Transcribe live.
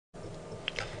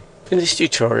In this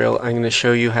tutorial I'm going to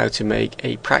show you how to make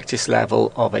a practice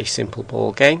level of a simple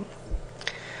ball game.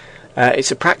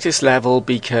 It's a practice level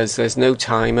because there's no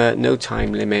timer, no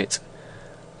time limit,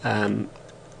 and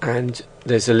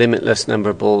there's a limitless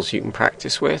number of balls you can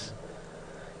practice with.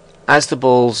 As the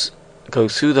balls go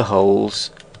through the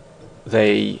holes,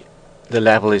 the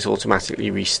level is automatically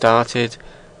restarted,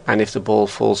 and if the ball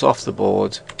falls off the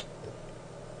board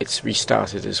it's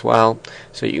restarted as well,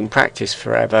 so you can practice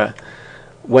forever.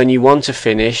 When you want to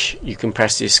finish, you can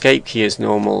press the escape key as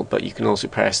normal, but you can also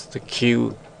press the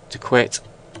Q to quit,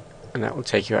 and that will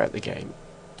take you out of the game.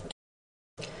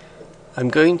 I'm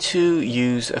going to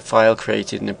use a file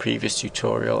created in a previous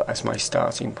tutorial as my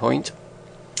starting point.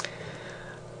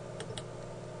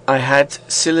 I had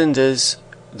cylinders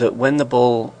that when the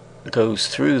ball goes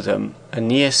through them, a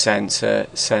near sensor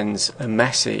sends a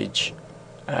message,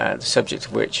 the subject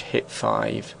of which hit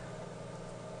 5.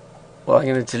 Well, I'm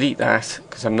going to delete that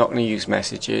because I'm not going to use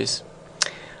messages.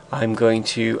 I'm going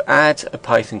to add a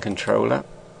Python controller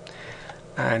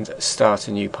and start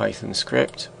a new Python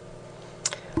script,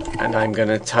 and I'm going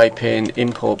to type in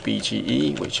import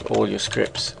BGE, which all your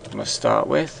scripts must start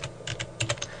with,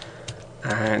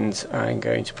 and I'm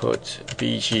going to put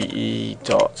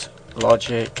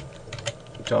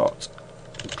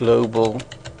bge.logic.global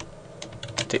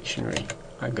dictionary.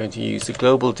 I'm going to use the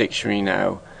global dictionary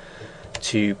now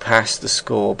to pass the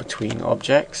score between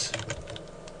objects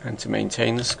and to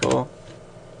maintain the score,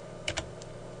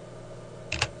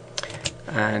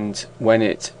 and when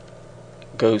it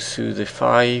goes through the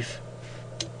 5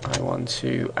 I want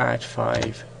to add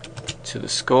 5 to the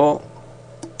score.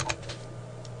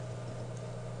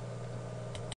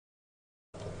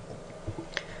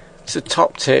 It's a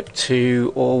top tip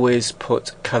to always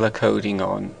put color coding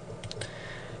on.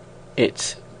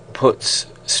 It puts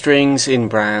strings in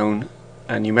brown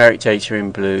and numeric data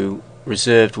in blue,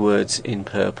 reserved words in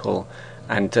purple,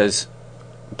 and does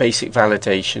basic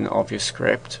validation of your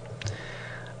script.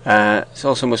 It's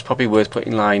also most probably worth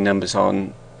putting line numbers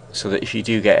on so that if you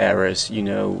do get errors you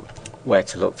know where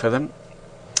to look for them.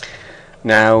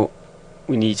 Now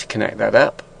we need to connect that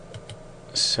up,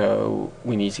 so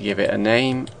we need to give it a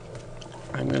name.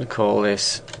 I'm going to call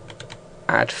this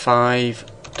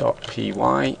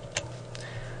add5.py,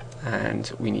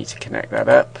 and we need to connect that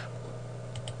up.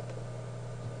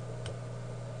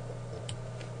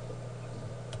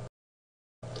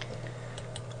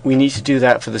 We need to do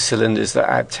that for the cylinders that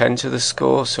add 10 to the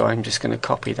score, so I'm just going to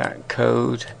copy that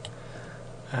code,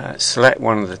 select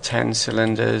one of the 10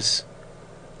 cylinders,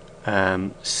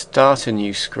 start a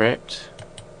new script,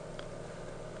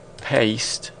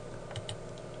 paste,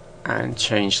 and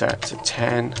change that to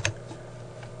 10,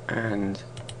 and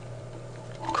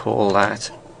call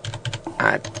that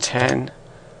add10.py,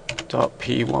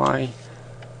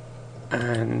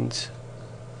 and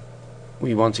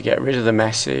we want to get rid of the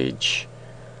message,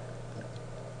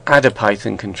 add a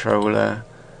Python controller,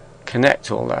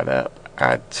 connect all that up,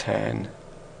 add 10,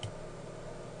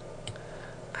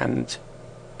 and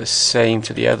the same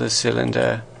for the other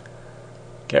cylinder,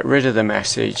 get rid of the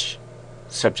message,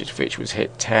 subject of which was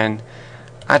hit 10,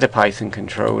 add a Python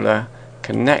controller,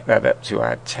 connect that up to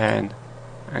add 10,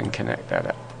 and connect that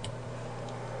up.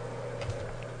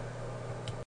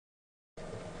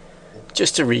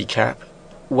 Just to recap,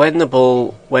 when the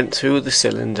ball went through the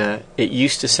cylinder it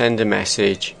used to send a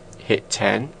message hit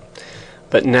 10,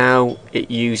 but now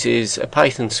it uses a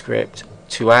Python script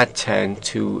to add 10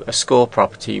 to a score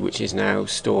property which is now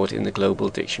stored in the global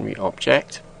dictionary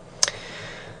object.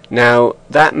 Now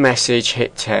that message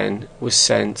hit 10 was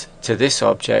sent to this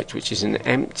object, which is an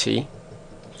empty.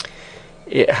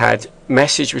 It had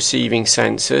message receiving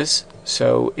sensors,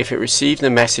 so if it received the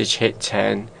message hit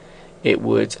 10 it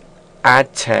would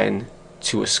add 10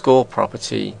 to a score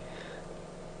property.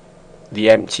 The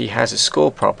empty has a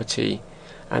score property,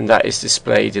 and that is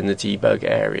displayed in the debug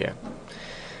area.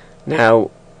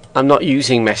 Now I'm not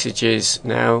using messages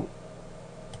now,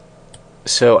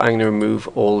 so I'm going to remove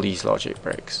all these logic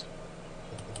breaks.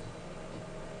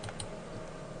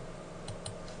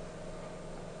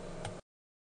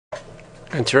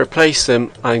 And to replace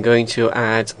them I'm going to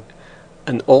add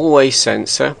an always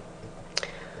sensor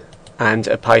and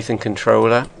a Python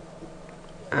controller,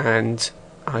 and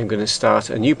I'm going to start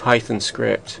a new Python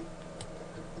script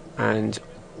and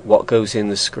what goes in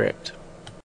the script.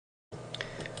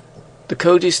 The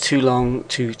code is too long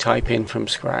to type in from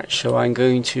scratch, so I'm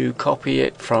going to copy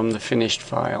it from the finished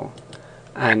file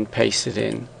and paste it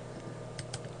in.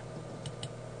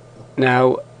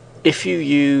 Now if you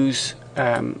use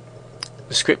the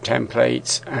script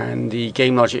templates and the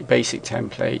GameLogic basic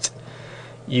template,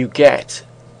 you get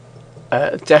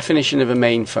a definition of a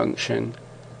main function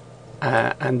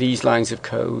and these lines of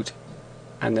code,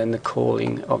 and then the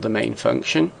calling of the main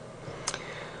function.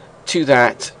 To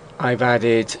that I've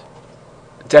added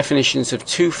definitions of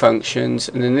two functions,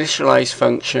 an initialize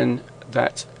function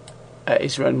that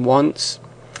is run once,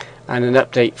 and an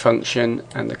update function,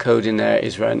 and the code in there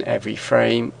is run every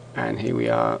frame, and here we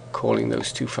are calling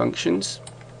those two functions.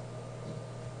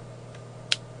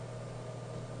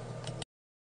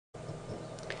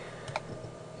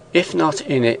 If not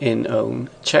in own,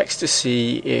 checks to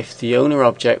see if the owner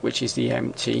object, which is the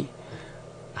empty,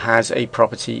 has a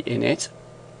property in it.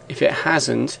 If it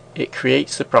hasn't, it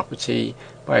creates the property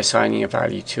by assigning a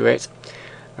value to it,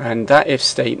 and that if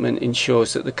statement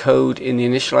ensures that the code in the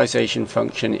initialization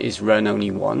function is run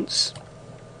only once.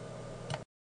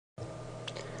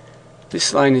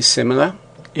 This line is similar.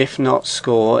 If not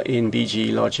score in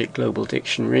BG Logic Global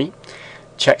Dictionary,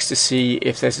 checks to see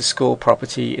if there's a score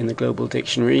property in the global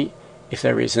dictionary. If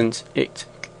there isn't, it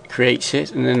creates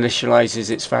it and initializes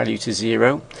its value to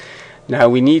 0. Now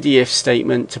we need the if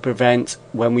statement to prevent,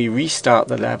 when we restart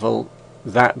the level,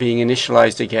 that being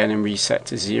initialized again and reset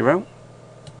to 0.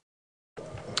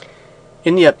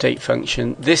 In the update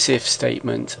function, this if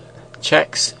statement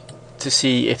checks to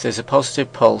see if there's a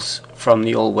positive pulse from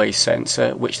the always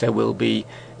sensor, which there will be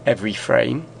every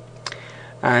frame,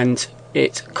 and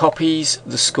it copies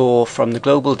the score from the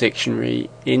global dictionary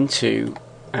into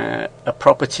a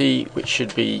property which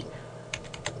should be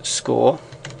score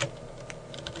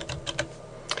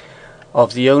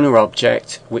of the owner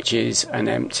object, which is an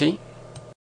empty.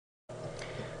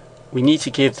 We need to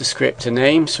give the script a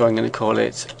name, so I'm going to call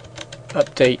it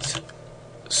update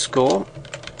score.py,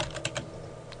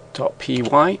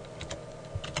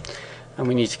 and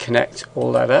we need to connect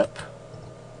all that up,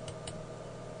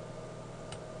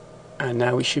 and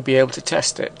now we should be able to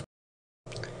test it.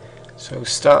 So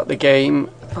start the game.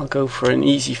 I'll go for an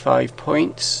easy 5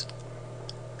 points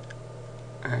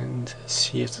and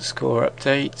see if the score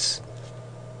updates,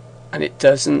 and it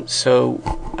doesn't, so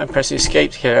I'm pressing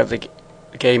escape to get out of the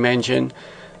game engine.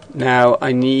 Now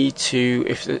I need to,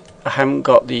 I haven't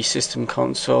got the system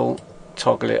console,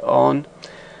 toggle it on,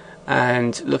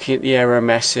 and looking at the error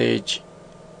message,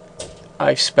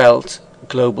 I've spelt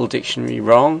global dictionary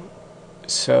wrong,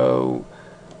 so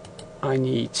I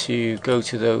need to go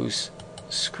to those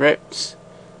scripts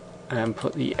and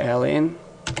put the L in,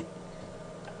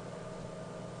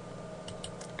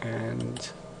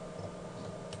 and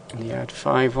the add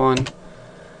 5 one.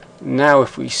 Now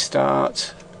if we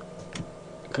start,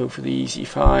 go for the easy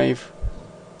 5,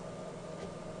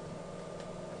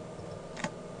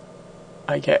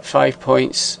 I get 5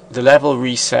 points, the level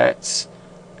resets,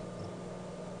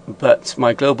 but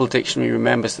my global dictionary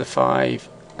remembers the 5,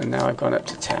 and now I've gone up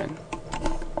to 10.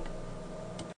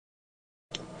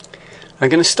 I'm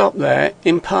going to stop there.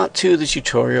 In part 2 of the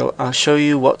tutorial I'll show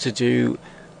you what to do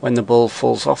when the ball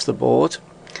falls off the board,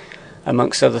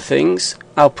 amongst other things.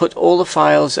 I'll put all the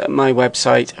files at my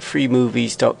website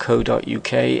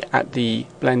freemovies.co.uk at the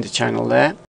Blender channel there.